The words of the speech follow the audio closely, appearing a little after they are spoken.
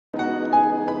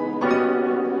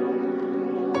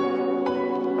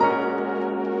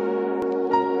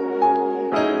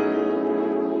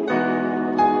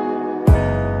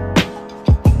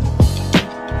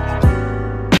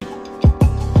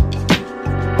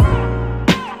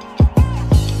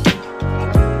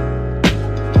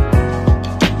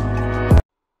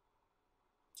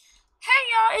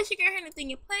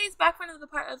Nathaniaplays, back for another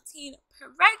part of teen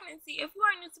pregnancy. If you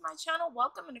are new to my channel,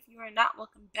 welcome, and if you are not,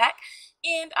 welcome back.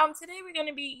 And today we're going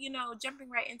to be, jumping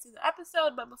right into the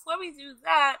episode. But before we do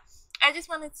that, I just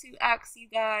wanted to ask you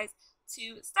guys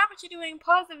to stop what you're doing,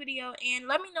 pause the video, and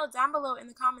let me know down below in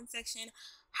the comment section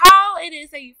how it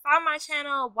is that you found my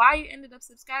channel, why you ended up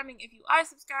subscribing if you are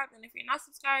subscribed, and if you're not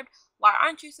subscribed, why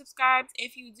aren't you subscribed?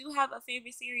 If you do have a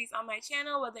favorite series on my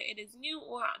channel, whether it is new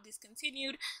or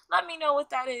discontinued, let me know what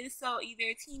that is. So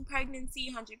either teen pregnancy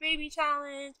 100 baby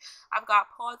challenge, I've got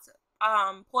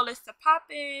Paula's to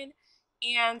Poppin',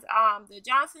 and the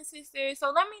Johnson sisters. So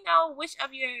let me know which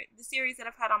of the series that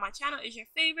I've had on my channel is your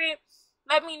favorite.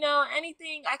 Let me know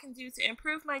anything I can do to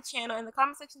improve my channel in the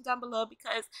comment section down below,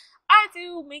 because I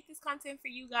do make this content for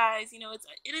you guys.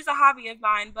 It is a hobby of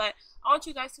mine, but I want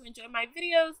you guys to enjoy my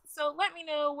videos. So let me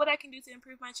know what I can do to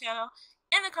improve my channel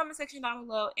in the comment section down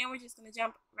below, and we're just going to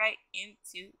jump right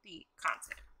into the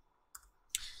content.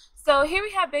 So here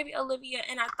we have baby Olivia,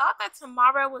 and I thought that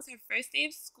tomorrow was her first day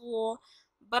of school,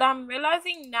 but I'm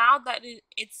realizing now that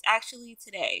it's actually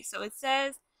today. So it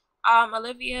says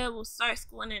Olivia will start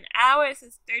school in an hour. It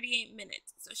says 38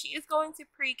 minutes. So she is going to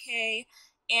pre-K,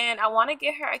 and I want to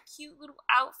get her a cute little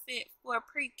outfit for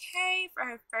pre-K for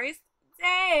her first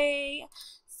day.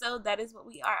 So that is what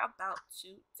we are about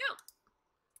to do.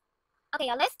 Okay,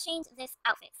 y'all, let's change this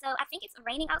outfit. So I think it's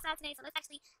raining outside today, so let's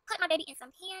actually put my baby in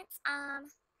some pants.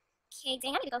 Okay,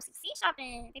 dang, I need to go CC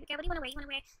shopping. Baby girl, what do you want to wear? You want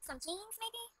to wear some jeans,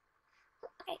 maybe?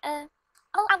 Okay,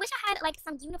 oh, I wish I had, like,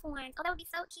 some uniforms. Oh, that would be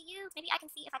so cute. Maybe I can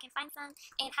see if I can find some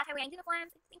and have her wearing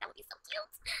uniforms. I think that would be so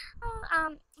cute.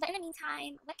 Oh, but in the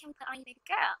meantime, what can we put on you, baby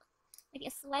girl? Maybe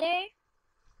a sweater.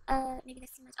 Maybe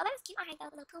that's too much. Oh, that is cute on her, though.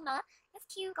 The little Puma. That's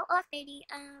cute. Go off, baby.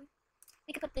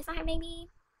 We could put this on her,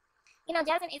 maybe.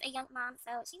 Jasmine is a young mom,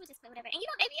 so she would just put whatever. And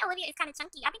baby Olivia is kind of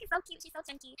chunky. I think it's so cute. She's so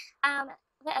chunky.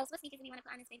 What else? What sneakers do we want to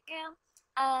put on this baby girl?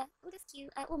 Ooh, that's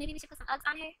cute. Ooh, maybe we should put some Uggs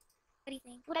on her. What do you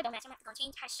think? Ooh, that don't match. I'm gonna have to go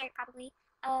change her shirt probably.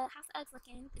 How's the Uggs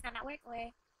looking? Does that not work, or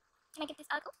can I get this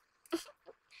Ugg?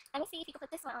 Let me see if you can put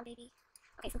this one on, baby.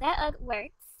 Okay, so that Ugg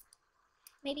works.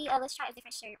 Maybe let's try a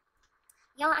different shirt.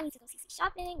 Y'all, I need to go CC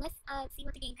shopping. Let's see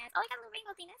what the game has. Oh, I got a little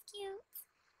rainbow thing. That's cute.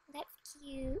 That's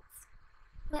cute.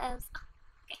 What else? Oh,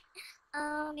 okay.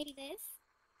 Maybe this.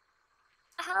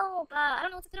 Oh, but I don't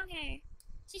know what to put on her.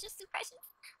 She's just too precious.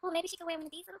 Well, maybe she could wear one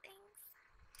of these little things.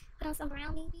 Put on some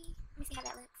brown, maybe. Let me see how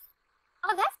that looks.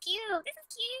 Oh, that's cute. This is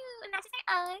cute. And that's just her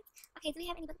Uggs. Okay, do we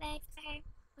have any book bags for her?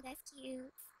 Oh, that's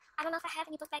cute. I don't know if I have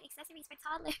any book bag accessories for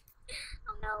toddler.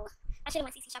 Oh, no. I should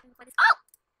have went CC shopping before this. Oh!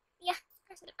 Yeah.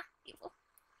 Beautiful.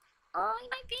 Oh,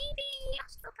 my baby. Oh,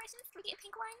 she's so precious. Can we get a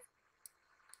pink one?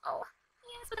 Oh,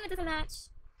 yes, but then it doesn't match.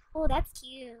 Oh, that's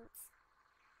cute.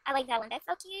 I like that one. That's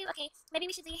so cute. Okay, maybe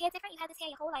we should do your hair different. You had this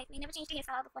hair your whole life. You never changed your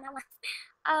hairstyle before now once.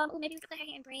 Ooh, maybe we could put her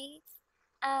hair in braids.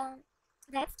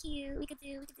 That's cute. We could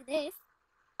do this.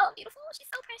 Oh, beautiful. She's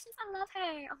so precious. I love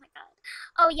her. Oh my god.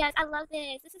 Oh yes, I love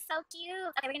this. This is so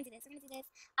cute. Okay, we're gonna do this.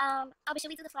 Oh, but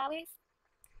should we do the flowers?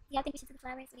 Do y'all think we should do the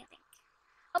flowers? What do y'all think?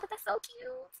 Oh, but that's so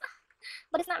cute.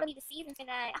 But it's not really the season for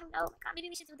that. I don't know. Oh my god. Maybe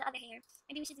we should do the other hair.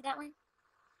 Maybe we should do that one.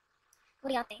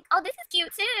 What do y'all think? Oh, this is cute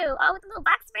too. Oh, with the little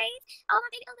box braids. Oh, my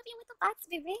baby Olivia with the box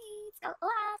braids.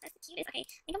 Oh, that's the cutest. Okay,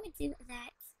 I think I'm gonna do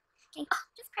that. Okay. Oh,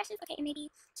 just precious. Okay, and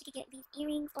maybe she could get these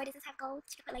earrings, or does this have gold?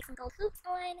 She could put like some gold hoops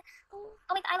on. Oh,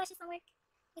 wait, the eyelashes don't work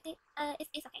with it.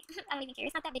 It's okay. I don't even care.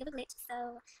 It's not that big of a glitch,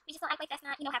 so we just don't act like that's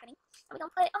not happening. So we're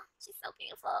gonna put. Oh, she's so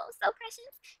beautiful, so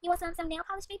precious. You want some nail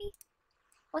polish, baby?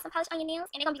 Want some polish on your nails?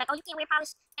 And they're gonna be like, oh, you can't wear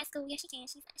polish at school. Yeah, she can.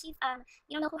 She's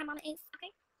you don't know who her mama is. Okay.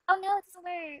 Oh no, it doesn't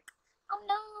work. Oh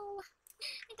no,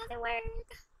 it doesn't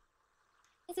work.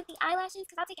 Is it the eyelashes?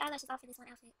 Because I'll take eyelashes off for this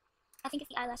one outfit. I think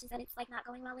it's the eyelashes that it's like not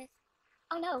going well with.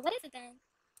 Oh no, what is it then?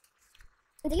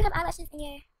 Do you have eyelashes in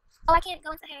your... Oh, I can't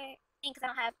go into her thing because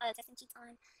I don't have testing cheeks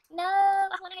on. No,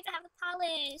 I want her to have the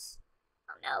polish.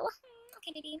 Oh no.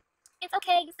 Okay, baby. It's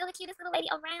okay. You're still the cutest little lady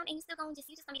around, and you're just gonna be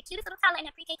the cutest little toddler in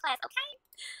that pre-K class, okay?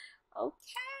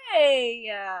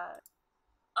 Okay.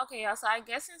 Okay, y'all, so I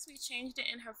guess since we changed it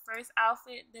in her first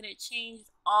outfit, then it changed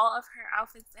all of her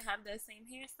outfits to have the same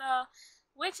hairstyle,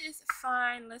 which is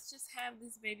fine. Let's just have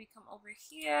this baby come over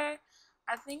here.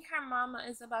 I think her mama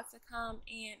is about to come,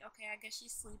 and okay, I guess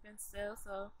she's sleeping still,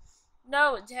 so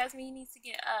no, Jasmine, you need to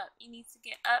get up. You need to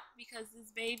get up because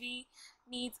this baby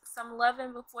needs some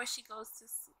loving before she goes to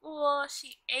school.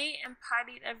 She ate and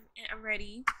pottied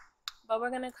already. But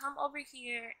we're going to come over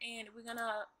here and we're going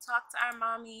to talk to our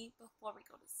mommy before we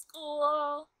go to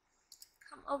school.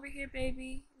 Come over here,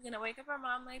 baby. We're going to wake up our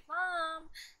mom like, Mom,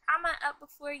 how am I up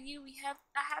before you?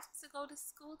 I have to go to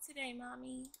school today,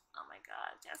 Mommy. Oh my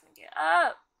God, Jasmine, get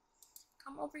up.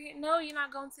 Come over here. No, you're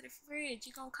not going to the fridge.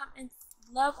 You're gonna come and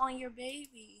love on your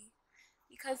baby.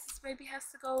 Because this baby has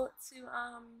to go to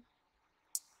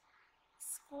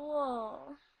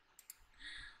school.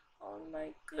 Oh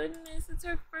my goodness, it's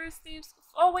her first day of school.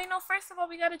 Oh wait, no, first of all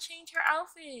we gotta change her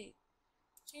outfit.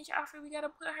 Change her outfit. We gotta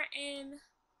put her in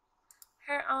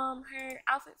her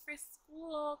outfit for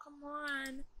school. Come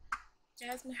on.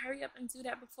 Jasmine, hurry up and do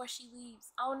that before she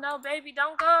leaves. Oh no, baby,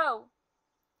 don't go.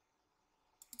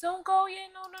 Don't go yet.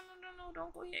 No, no, no, no, no.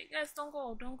 Don't go yet. Yes, don't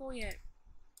go. Don't go yet.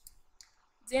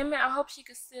 Damn it, I hope she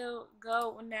could still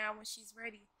go now when she's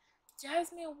ready.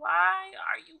 Jasmine, why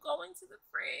are you going to the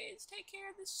fridge? Take care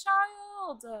of this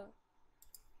child.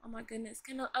 Oh my goodness.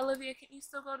 Olivia, can you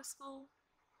still go to school?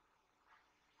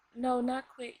 No, not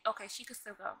quick. Okay, she could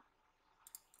still go.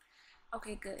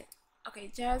 Okay, good.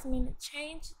 Okay, Jasmine,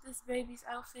 change this baby's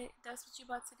outfit. That's what you're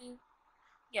about to do?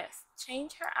 Yes,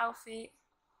 change her outfit.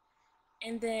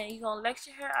 And then you're going to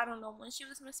lecture her. I don't know when she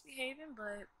was misbehaving,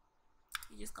 but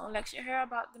you're just going to lecture her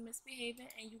about the misbehaving.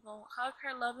 And you're going to hug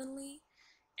her lovingly.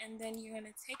 And then you're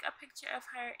going to take a picture of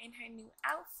her in her new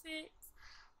outfit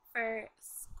for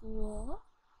school.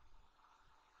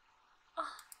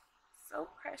 Oh, so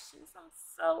precious. I'm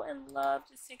so in love.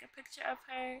 Just take a picture of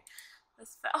her.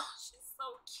 Oh, she's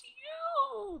so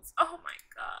cute. Oh my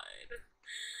god.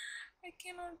 I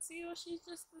cannot deal. She's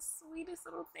just the sweetest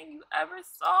little thing you ever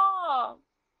saw.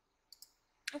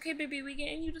 Okay, baby, we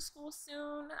getting you to school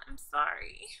soon. I'm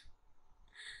sorry.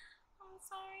 I'm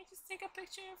sorry. Just take a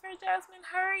picture of her, Jasmine.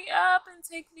 Hurry up and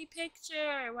take the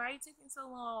picture. Why are you taking so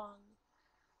long?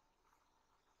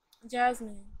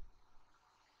 Jasmine.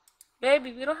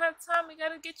 Baby, we don't have time. We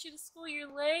gotta get you to school.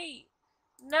 You're late.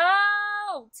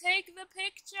 No! Take the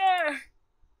picture!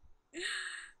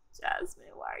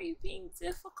 Jasmine, why are you being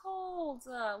difficult?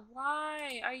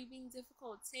 Why are you being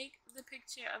difficult? Take the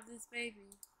picture of this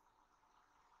baby.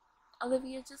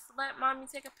 Olivia, just let mommy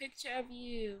take a picture of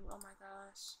you. Oh my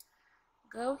gosh.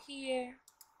 Go here.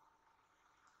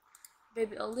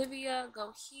 Baby Olivia,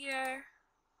 go here.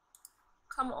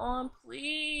 Come on,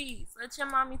 please. Let your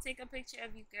mommy take a picture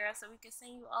of you, girl, so we can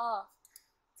send you off.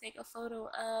 Take a photo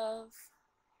of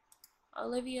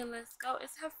Olivia. Let's go.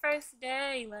 It's her first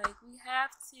day. Like, we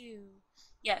have to.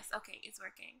 Yes, okay, it's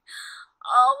working.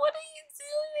 Oh, what are you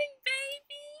doing,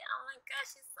 baby? Oh my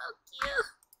gosh, she's so cute.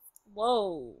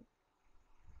 Whoa.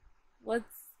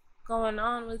 What's going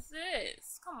on with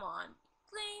this? Come on.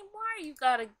 Gleam, why you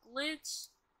got a glitch?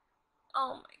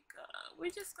 Oh my god.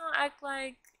 We're just gonna act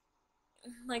like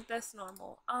that's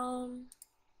normal.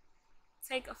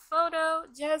 Take a photo.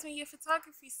 Jasmine, your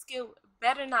photography skill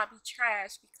better not be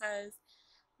trash because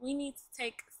we need to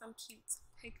take some cute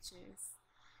pictures.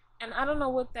 And I don't know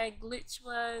what that glitch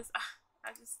was.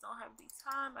 I just don't have the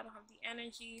time. I don't have the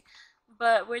energy.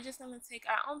 But we're just going to take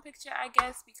our own picture, I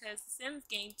guess, because the Sims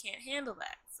game can't handle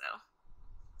that. So,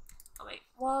 oh wait,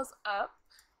 walls up.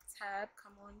 Tab,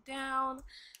 come on down.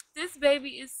 This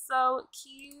baby is so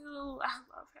cute. I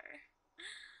love her.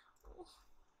 Ooh,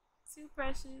 too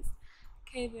precious.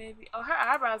 Okay, baby. Oh, her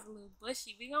eyebrows are a little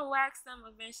bushy. We gonna wax them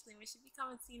eventually when she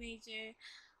become a teenager.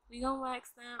 We gonna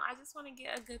wax them. I just want to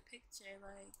get a good picture.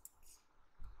 Like,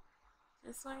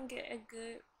 just want to get a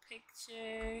good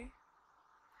picture.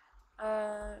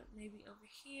 Maybe over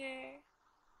here.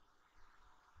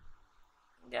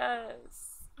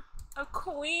 Yes. A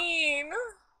queen.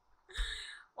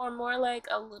 Or more like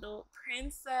a little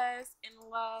princess in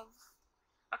love.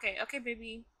 Okay, okay,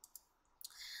 baby.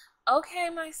 Okay,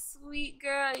 my sweet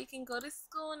girl, you can go to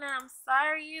school now. I'm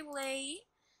sorry you're late.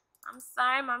 I'm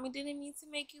sorry, mommy didn't mean to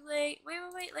make you late. Wait,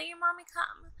 wait, wait. Let your mommy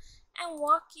come and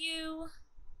walk you.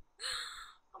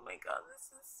 Oh my god, this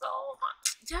is so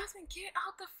hot. Jasmine, get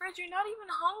out the fridge. You're not even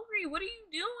hungry. What are you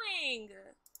doing?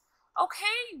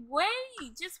 Okay,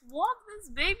 wait. Just walk this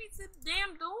baby to the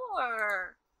damn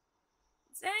door.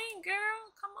 Dang, girl.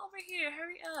 Come over here.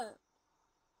 Hurry up.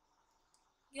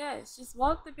 Yes, just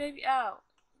walk the baby out.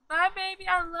 Bye, baby.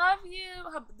 I love you.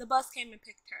 The bus came and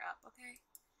picked her up, okay?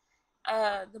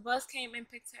 The bus came and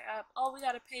picked her up. Oh, we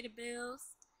gotta pay the bills.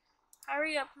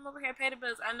 Hurry up. Come over here. Pay the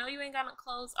bills. I know you ain't got no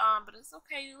clothes on, but it's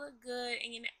okay. You look good.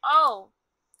 And oh,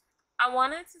 I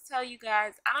wanted to tell you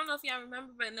guys, I don't know if y'all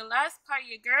remember, but in the last part,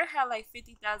 your girl had like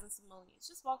 50,000 simoleons.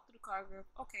 Just walk through the car, girl.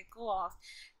 Okay, go off.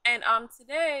 And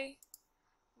today,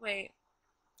 wait.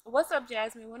 What's up,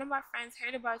 Jasmine? One of my friends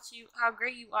heard about you, how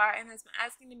great you are, and has been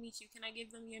asking to meet you. Can I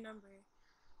give them your number?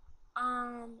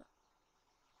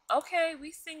 Okay,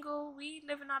 we single. We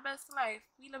living our best life.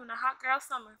 We living a hot girl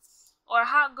summer. Or a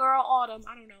hot girl autumn.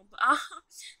 I don't know. But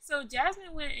so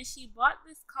Jasmine went and she bought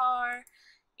this car.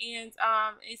 And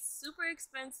it's super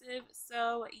expensive.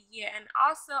 So, yeah. And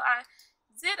also,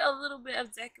 did a little bit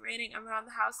of decorating around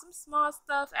the house, some small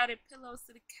stuff, added pillows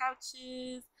to the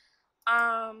couches,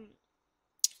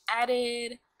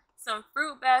 added some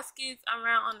fruit baskets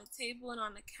around on the table and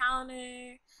on the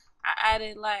counter. I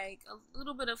added like a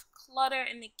little bit of clutter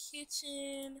in the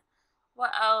kitchen.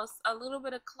 What else? A little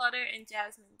bit of clutter in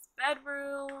Jasmine's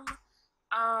bedroom.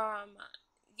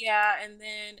 Yeah, and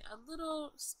then a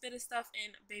little bit of stuff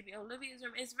in baby Olivia's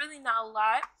room. It's really not a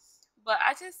lot, but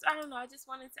I don't know, I just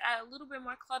wanted to add a little bit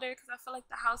more clutter because I feel like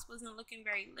the house wasn't looking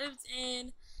very lived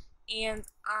in. And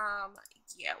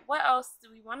yeah, what else do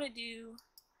we want to do?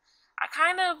 I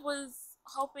kind of was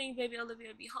hoping baby Olivia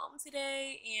would be home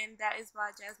today, and that is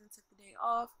why Jasmine took the day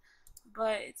off,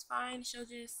 but it's fine. She'll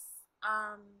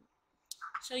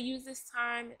use this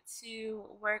time to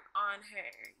work on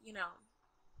her,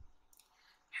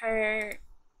 her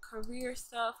career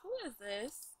stuff. Who is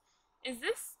this? Is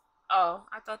this? Oh,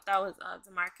 I thought that was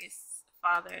DeMarcus'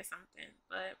 father or something.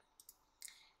 But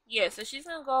yeah, so she's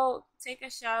gonna go take a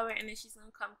shower, and then she's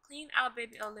gonna come clean out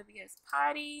baby Olivia's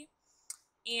potty.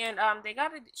 And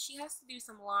she has to do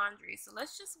some laundry. So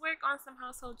let's just work on some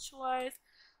household chores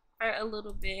for a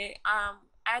little bit.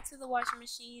 Add to the washing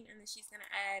machine, and then she's gonna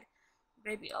add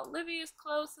baby Olivia's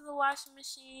clothes to the washing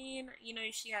machine.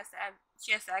 She has to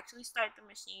actually start the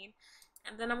machine,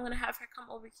 and then I'm gonna have her come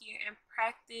over here and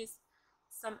practice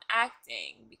some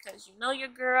acting, because your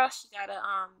girl, she gotta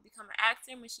become an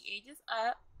actor when she ages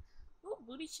up. Ooh,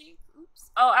 booty cheek.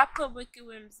 Oops. Oh, I put Wicked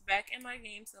Whims back in my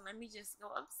game, so let me just go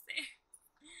upstairs.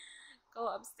 Go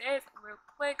upstairs real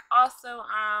quick. Also,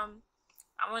 I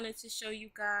wanted to show you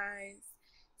guys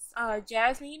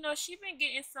Jasmine. She been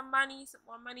getting some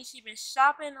more money. She been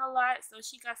shopping a lot, so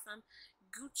she got some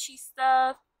Gucci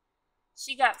stuff.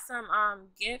 She got some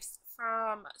gifts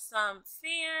from some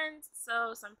fans,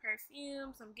 so some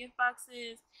perfume, some gift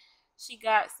boxes. She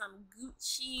got some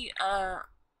Gucci.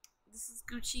 This is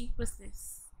Gucci. What's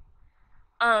this?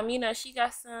 She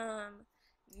got some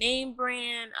name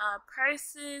brand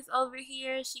purses over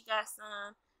here. She got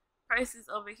some purses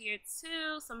over here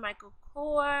too. Some Michael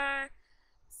Kors.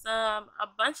 A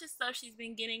bunch of stuff she's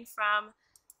been getting from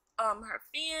her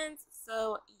fans.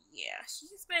 So yeah,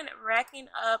 she's been racking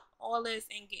up all this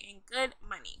and getting good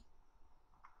money.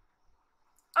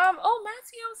 Oh,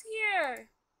 Mattio's here.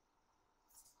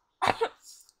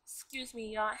 Excuse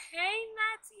me, y'all. Hey,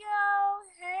 Nathio.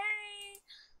 Hey.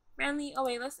 Friendly. Oh,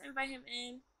 wait, let's invite him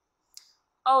in.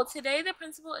 Oh, today the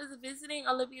principal is visiting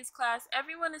Olivia's class.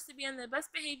 Everyone is to be on their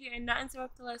best behavior and not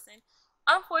interrupt the lesson.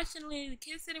 Unfortunately, the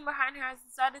kid sitting behind her has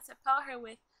decided to pelt her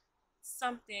with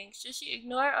something. Should she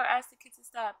ignore it or ask the kid to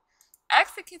stop?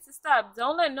 Ask the kid to stop.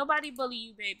 Don't let nobody bully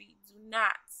you, baby. Do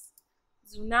not.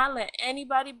 Do not let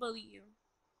anybody bully you.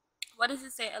 What does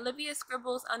it say? Olivia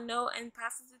scribbles a note and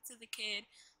passes it to the kid.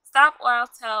 Stop or I'll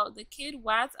tell. The kid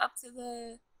wads up to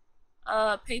the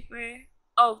paper.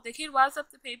 Oh, the kid wads up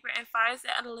the paper and fires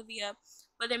it at Olivia,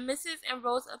 but it misses and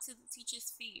rolls up to the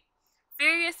teacher's feet.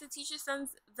 Furious, the teacher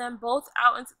sends them both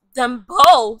out into them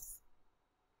both.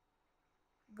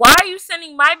 Why are you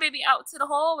sending my baby out to the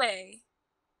hallway?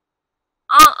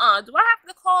 Do I have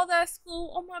to call that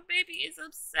school? Oh, my baby is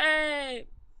upset.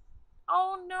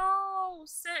 Oh no,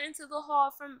 sent into the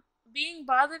hall. From being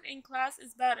bothered in class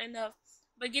is bad enough,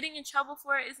 but getting in trouble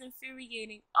for it is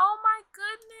infuriating. Oh my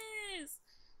goodness.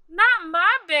 Not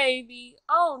my baby.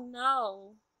 Oh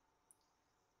no.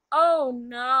 Oh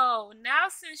no. Now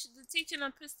since the teacher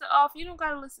done pissed her off, you don't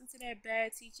gotta listen to that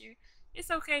bad teacher.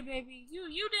 It's okay, baby.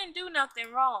 You didn't do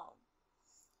nothing wrong.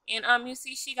 And you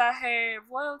see she got her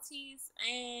royalties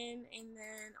and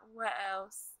then what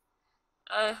else?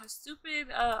 Her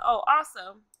stupid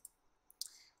also,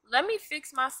 let me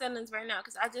fix my settings right now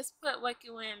because I just put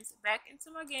Wicked Whims back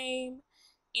into my game,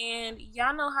 and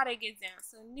y'all know how they get down.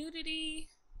 So nudity,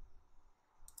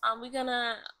 we're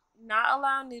gonna not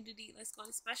allow nudity. Let's go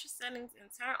to special settings and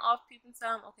turn off peeping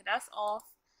Tom. Okay, that's off.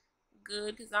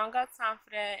 Good, because I don't got time for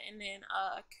that. And then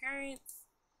occurrence,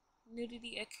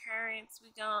 nudity occurrence,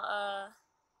 we gonna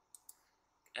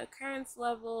occurrence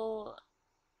level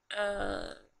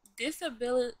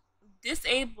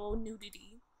disable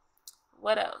nudity.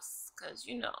 What else? Because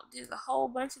there's a whole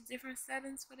bunch of different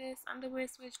settings for this. Underwear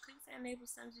switch, click to enable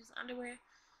some use underwear.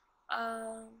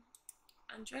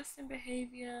 Undressing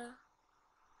behavior.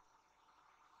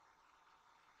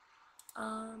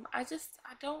 I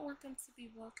don't want them to be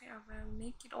walking around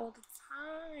naked all the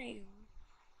time.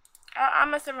 I'll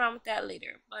mess around with that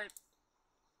later, but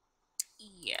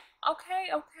yeah. Okay.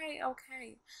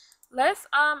 Let's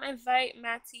invite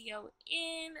Mattio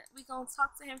in. We gonna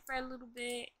talk to him for a little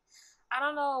bit. I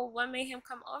don't know what made him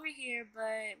come over here,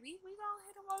 but we gonna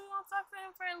hit him up. We gonna talk to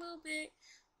him for a little bit.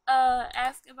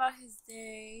 ask about his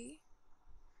day.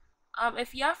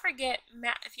 If y'all forgot,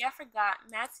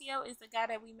 Matteo is the guy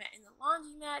that we met in the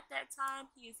laundromat that time.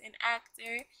 He is an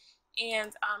actor,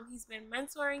 and he's been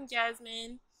mentoring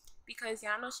Jasmine because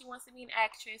y'all know she wants to be an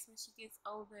actress when she gets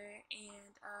older.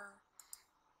 And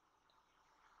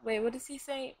wait, what does he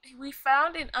say? We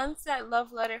found an unsaid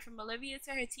love letter from Olivia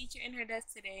to her teacher in her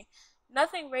desk today.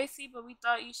 Nothing racy, but we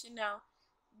thought you should know.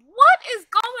 What is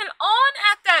going on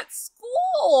at that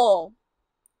school?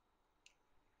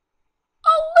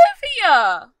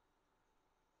 Olivia!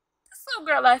 This little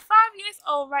girl, like 5 years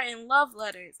old, writing love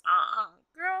letters.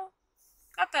 Girl,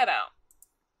 cut that out.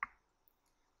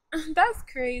 That's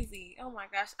crazy. Oh my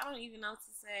gosh, I don't even know what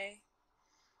to say.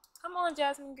 Come on,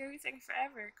 Jasmine, girl, you're taking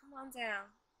forever. Come on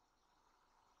down.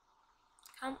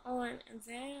 Come on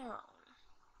down.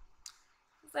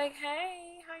 He's like,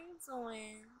 hey, how you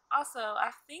doing? Also,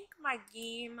 I think my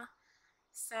game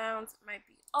sounds might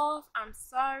be off. I'm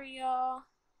sorry, y'all.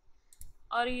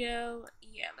 Audio,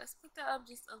 yeah, let's put that up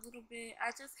just a little bit.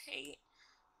 I just hate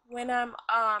when I'm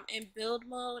in build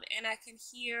mode and I can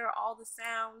hear all the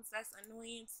sounds. That's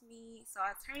annoying to me, so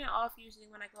I turn it off usually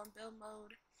when I go in build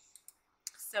mode.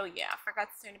 So yeah, I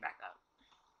forgot to turn it back up.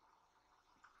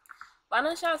 Why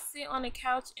don't y'all sit on the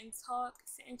couch and talk?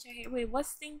 Sit in your hair. Wait, what's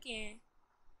stinking?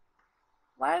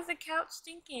 Why is the couch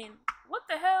stinking? What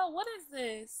the hell? What is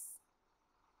this?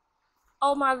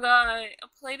 Oh my god, a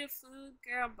plate of food?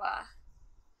 Girl, bye.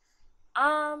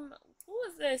 Who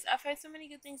is this? I've heard so many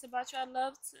good things about you. I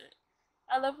love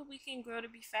when we can grow to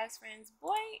be fast friends.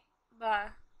 Boy,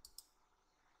 bye.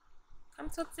 Come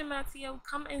talk to Matteo.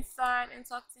 Come inside and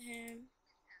talk to him.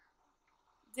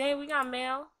 Dang, we got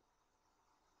mail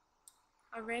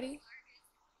already.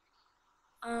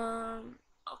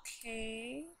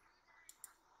 Okay.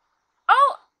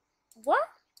 Oh, what?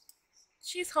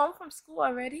 She's home from school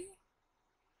already?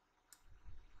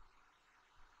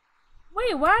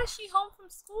 Wait, why is she home from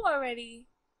school already?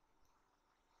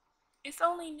 It's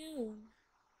only noon.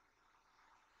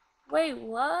 Wait,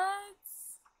 what?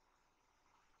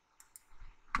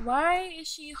 Why is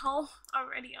she home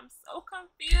already? I'm so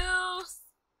confused.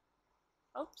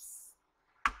 Oops.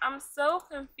 I'm so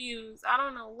confused. I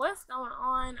don't know what's going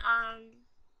on.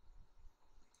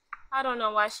 I don't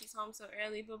know why she's home so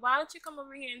early, but why don't you come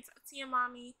over here and talk to your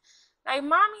mommy? Like,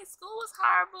 mommy, school was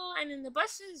horrible, and then the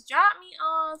bus just dropped me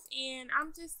off, and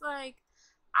I'm just like,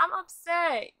 I'm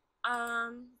upset.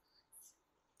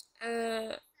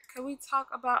 Can we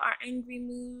talk about our angry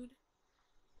mood?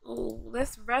 Ooh,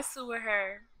 let's wrestle with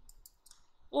her.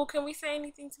 Well, can we say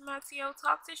anything to Matteo?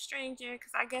 Talk to stranger,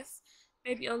 because I guess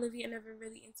maybe Olivia never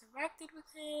really interacted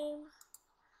with him.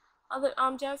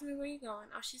 Jasmine, where you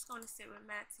going? Oh, she's going to sit with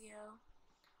Matteo.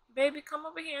 Baby, come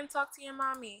over here and talk to your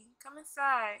mommy. Come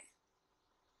inside.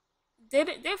 They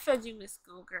fed you at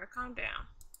school, girl. Calm down.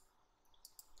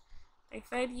 They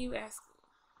fed you at school.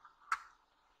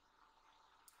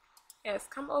 Yes,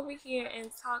 come over here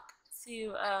and talk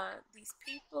to these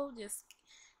people. Just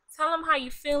tell them how you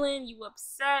feeling. You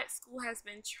upset. School has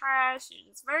been trash.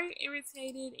 You're just very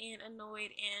irritated and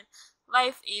annoyed, and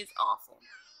life is awful.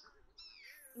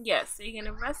 Yes, so you're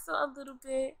gonna wrestle a little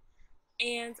bit,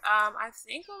 and I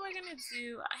think what we're gonna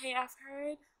do. Hey, I've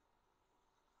heard.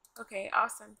 Okay,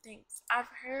 awesome. Thanks. I've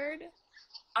heard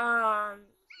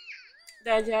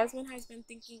that Jasmine has been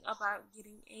thinking about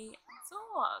getting a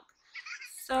dog.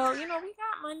 So, you know, we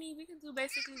got money. We can do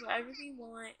basically whatever we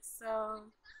want.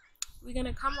 So, we're going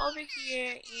to come over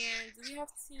here, and do we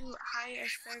have to hire a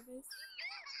service?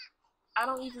 I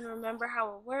don't even remember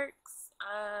how it works.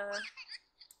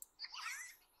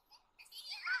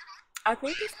 I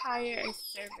think it's hire a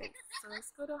service. So,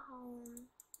 let's go to home.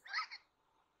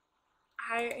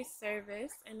 Hire a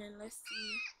service, and then let's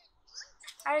see.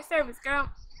 Hire a service,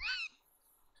 girl.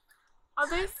 Oh,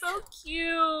 they're so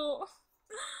cute.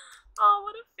 Oh,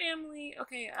 what a family.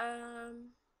 Okay,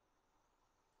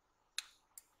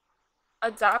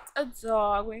 adopt a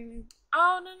dog.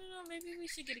 Oh, no, maybe we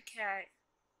should get a cat.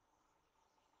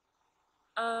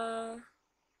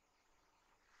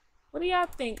 What do y'all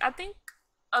think? I think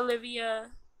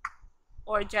Olivia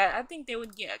or Jet, I think they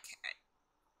would get a cat.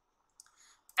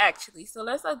 Actually, so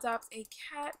let's adopt a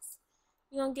cat.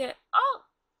 We're gonna get, oh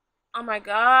my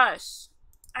gosh.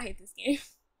 I hate this game.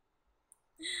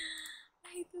 I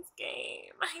hate this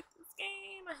game. I hate this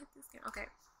game. I hate this game. Okay.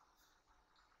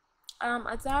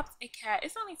 Adopt a cat.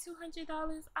 It's only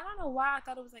 $200. I don't know why I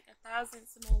thought it was like 1,000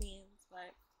 simoleons,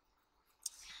 but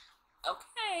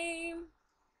okay.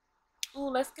 Ooh,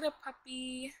 let's get a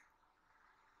puppy.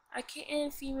 A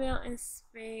kitten, female, and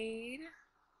spayed.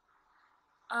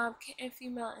 Kitten,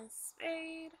 female, and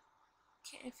spayed.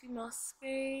 Kitten female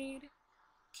spayed.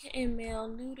 Kitten male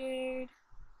neutered.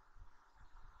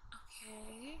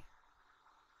 Okay.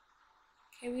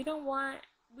 Okay,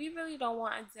 we really don't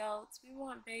want adults. We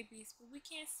want babies, but we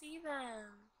can't see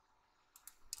them.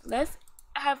 Let's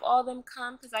have all them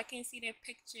come because I can't see their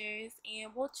pictures,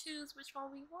 and we'll choose which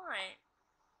one we want.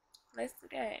 Let's do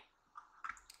that.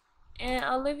 And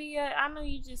Olivia, I know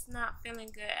you're just not feeling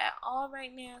good at all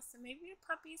right now, so maybe the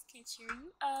puppies can cheer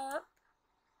you up.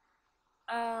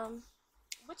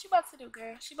 What you about to do,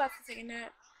 girl? She about to take a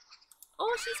nap.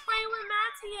 Oh, she's playing with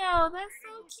Nathania. That's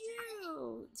so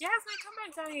cute. Jasmine, come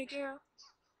back down here, girl.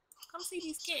 Come see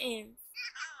these kittens.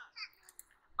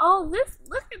 Oh,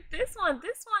 look at this one.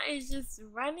 This one is just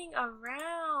running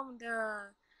around.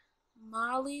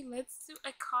 Molly, let's do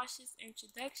a cautious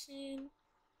introduction.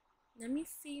 Let me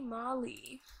see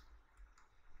Molly.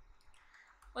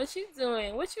 What you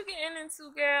doing? What you getting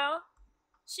into, girl?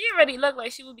 She already looked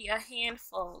like she would be a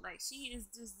handful. Like, she is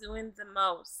just doing the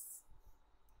most.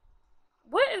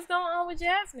 What is going on with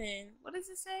Jasmine? What does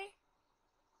it say?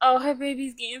 Oh, her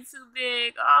baby's getting too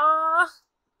big. Oh,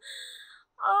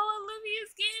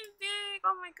 Olivia's getting big.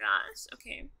 Oh my gosh.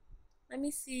 Okay, let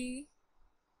me see.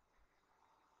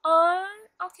 Oh,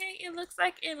 okay. It looks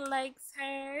like it likes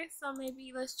her. So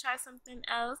maybe let's try something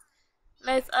else.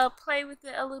 Let's play with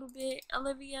it a little bit.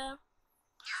 Olivia,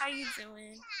 how you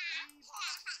doing?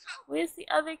 Where's the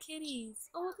other kitties?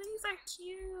 Oh, these are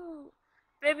cute.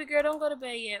 Baby girl, don't go to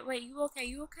bed yet. Wait, you okay?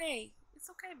 You okay? It's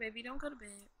okay, baby. Don't go to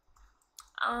bed.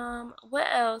 What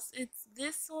else? It's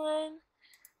this one.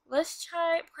 Let's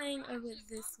try playing with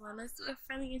this one. Let's do a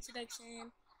friendly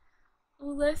introduction.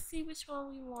 Ooh, let's see which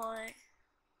one we want.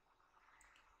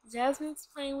 Jasmine's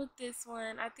playing with this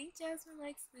one. I think Jasmine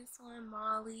likes this one.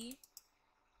 Molly.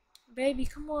 Baby,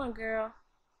 come on, girl.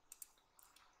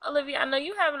 Olivia, I know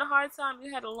you're having a hard time.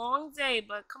 You had a long day,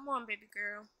 but come on, baby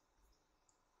girl.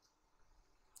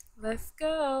 Let's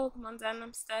go. Come on down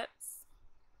them steps.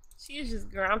 She is just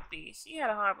grumpy. She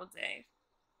had a horrible day.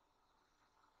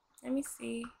 Let me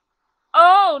see.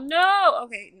 Oh, no.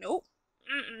 Okay, nope.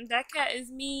 That cat is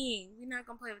mean. We're not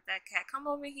going to play with that cat. Come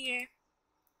over here.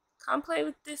 Come play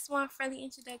with this one. Friendly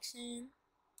introduction.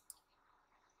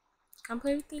 Come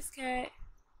play with this cat.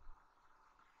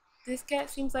 This cat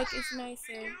seems like it's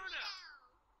nicer.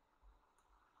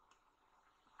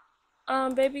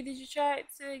 Baby, did you try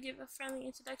to give a friendly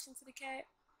introduction to the cat?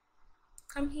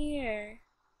 Come here.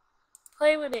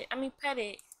 Play with it. I mean, pet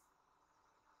it.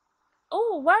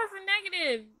 Oh, why is it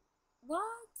negative?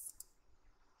 What?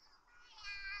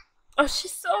 Oh,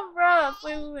 she's so rough.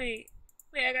 Wait.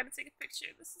 Wait, I gotta take a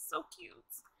picture. This is so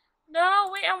cute. No,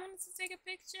 wait, I wanted to take a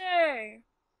picture.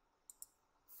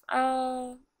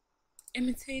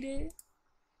 Imitated.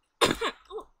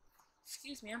 Ooh,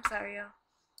 excuse me, I'm sorry, y'all.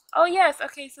 Oh, yes,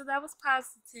 okay, so that was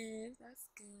positive. That's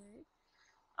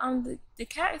good. The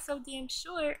cat is so damn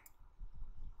short.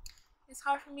 It's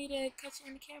hard for me to catch it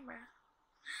in the camera.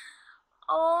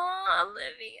 Oh,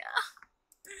 Olivia.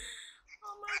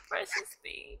 Oh, my precious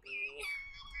baby.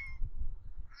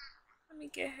 Let me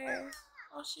get her.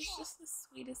 Oh, she's just the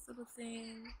sweetest little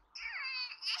thing.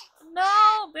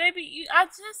 No, baby, I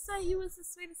just said you was the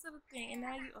sweetest little thing, and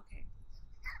now you, okay.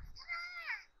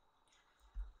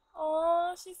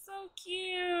 Oh, she's so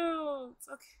cute.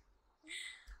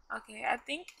 Okay, I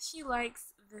think she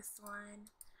likes this one.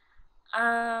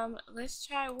 Let's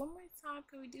try one more time.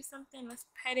 Can we do something? Let's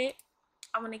pet it.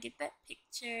 I want to get that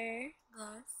picture.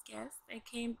 Yes, they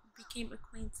became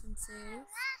acquaintances.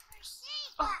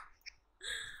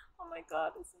 Oh my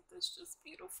god, isn't this just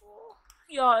beautiful?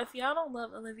 Y'all, if y'all don't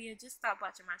love Olivia, just stop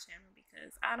watching my channel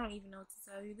because I don't even know what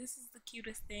to tell you. This is the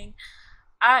cutest thing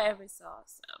I ever saw,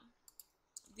 so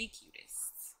the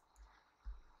cutest.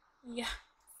 Yeah.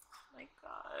 Oh my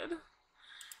god.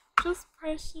 Just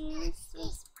precious.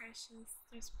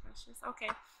 Okay.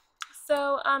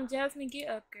 So, Jasmine, get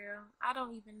up, girl. I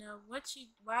don't even know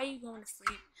why you going to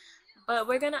sleep. But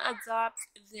we're gonna adopt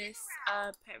this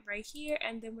pet right here,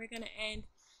 and then we're gonna end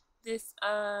this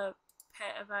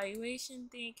pet evaluation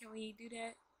thing. Can we do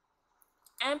that?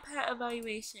 And pet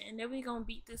evaluation, and then we gonna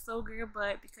beat this little girl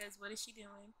butt because what is she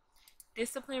doing?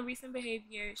 Discipline, recent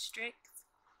behavior, strict.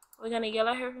 We're gonna yell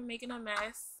at her for making a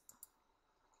mess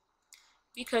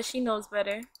because she knows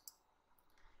better.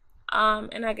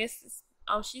 And I guess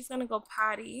she's gonna go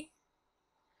potty.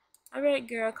 All right,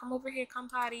 girl, come over here, come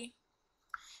potty.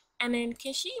 And then,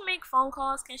 can she make phone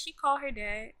calls? Can she call her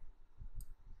dad?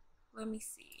 Let me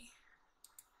see.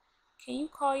 Can you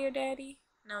call your daddy?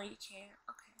 No, you can't.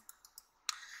 Okay.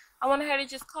 I wanted her to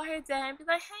just call her dad and be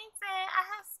like, "Hey dad, I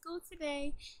had school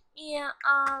today, and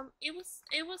it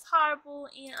was horrible,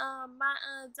 and my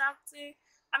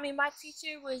my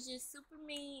teacher was just super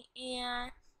mean,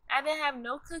 and I didn't have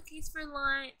no cookies for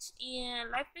lunch, and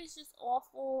life is just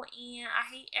awful, and I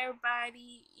hate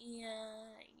everybody,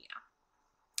 and yeah."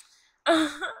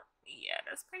 Yeah,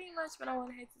 that's pretty much what I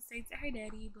wanted her to say to her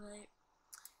daddy, but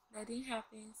that didn't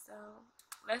happen. So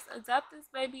let's adopt this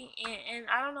baby, and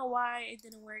I don't know why it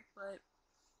didn't work, but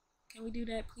can we do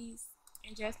that, please?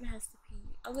 And Jasmine has to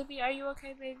pee. Olivia, are you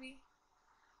okay, baby?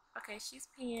 Okay, she's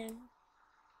peeing.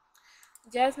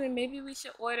 Jasmine, maybe we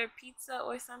should order pizza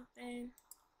or something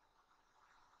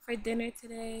for dinner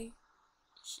today.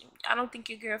 I don't think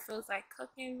your girl feels like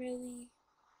cooking really,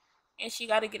 and she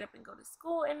got to get up and go to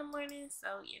school in the morning.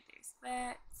 So yeah, there's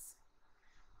that.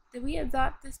 Did we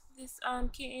adopt this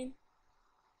kitten?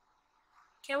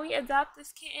 Can we adopt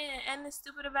this kitten and end this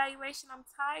stupid evaluation? I'm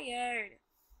tired.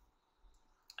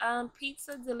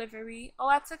 Pizza delivery. Oh,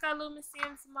 I took our little Miss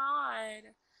Sam's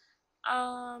mod.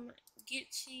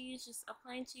 Get cheese, just a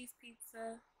plain cheese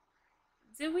pizza.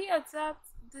 Did we adopt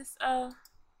this?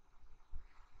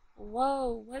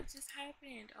 Whoa, what just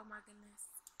happened? Oh my goodness.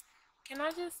 Can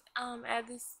I just add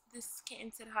this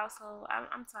kitten to the household?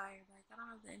 I'm tired. Like I don't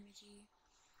have the energy.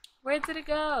 Where did it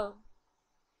go?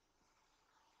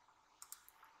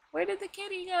 Where did the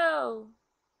kitty go?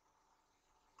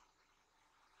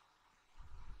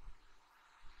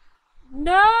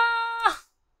 No!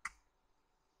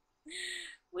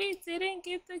 We didn't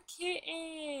get the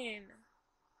kitten.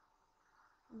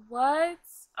 What?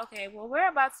 Okay, well, we're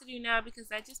about to do now because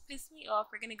that just pissed me off.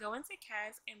 We're going to go into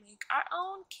Cas and make our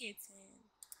own kitten.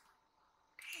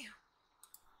 Damn.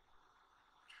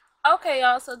 Okay,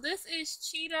 y'all, so this is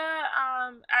Cheetah.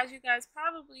 As you guys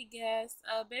probably guessed,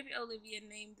 baby Olivia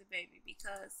named the baby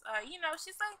because,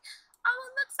 she's like, oh,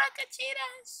 it looks like a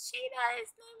cheetah. It's Cheetah.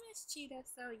 His name is Cheetah.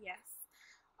 So, yes.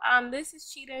 This is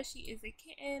Cheetah. She is a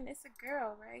kitten. It's a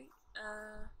girl, right?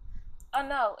 Oh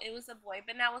no, it was a boy,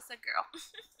 but now it's a girl.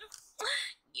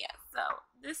 Yeah, so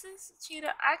this is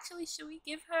Cheetah. Actually, should we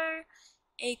give her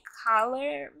a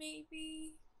collar,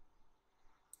 maybe?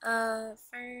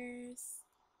 First,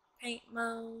 paint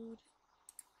mode.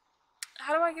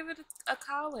 How do I give it a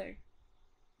collar?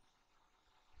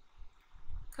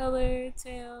 Color,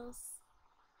 tails.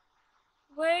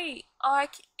 Wait, oh,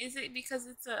 is it because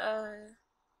it's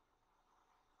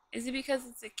is it because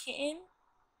it's a kitten?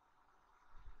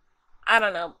 I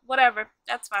don't know. Whatever.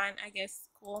 That's fine, I guess.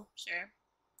 Cool. Sure.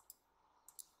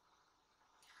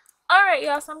 Alright,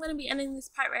 y'all, so I'm going to be ending this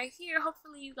part right here.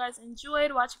 Hopefully you guys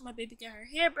enjoyed watching my baby get her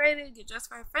hair braided, get dressed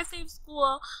for her first day of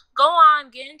school, go on,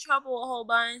 get in trouble a whole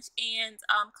bunch, and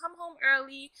come home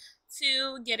early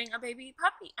to getting a baby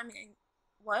puppy.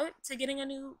 To getting a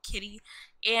new kitty.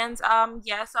 And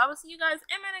yeah, so I will see you guys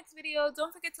in my next video.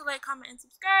 Don't forget to like, comment, and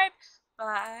subscribe.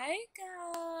 Bye,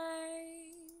 guys.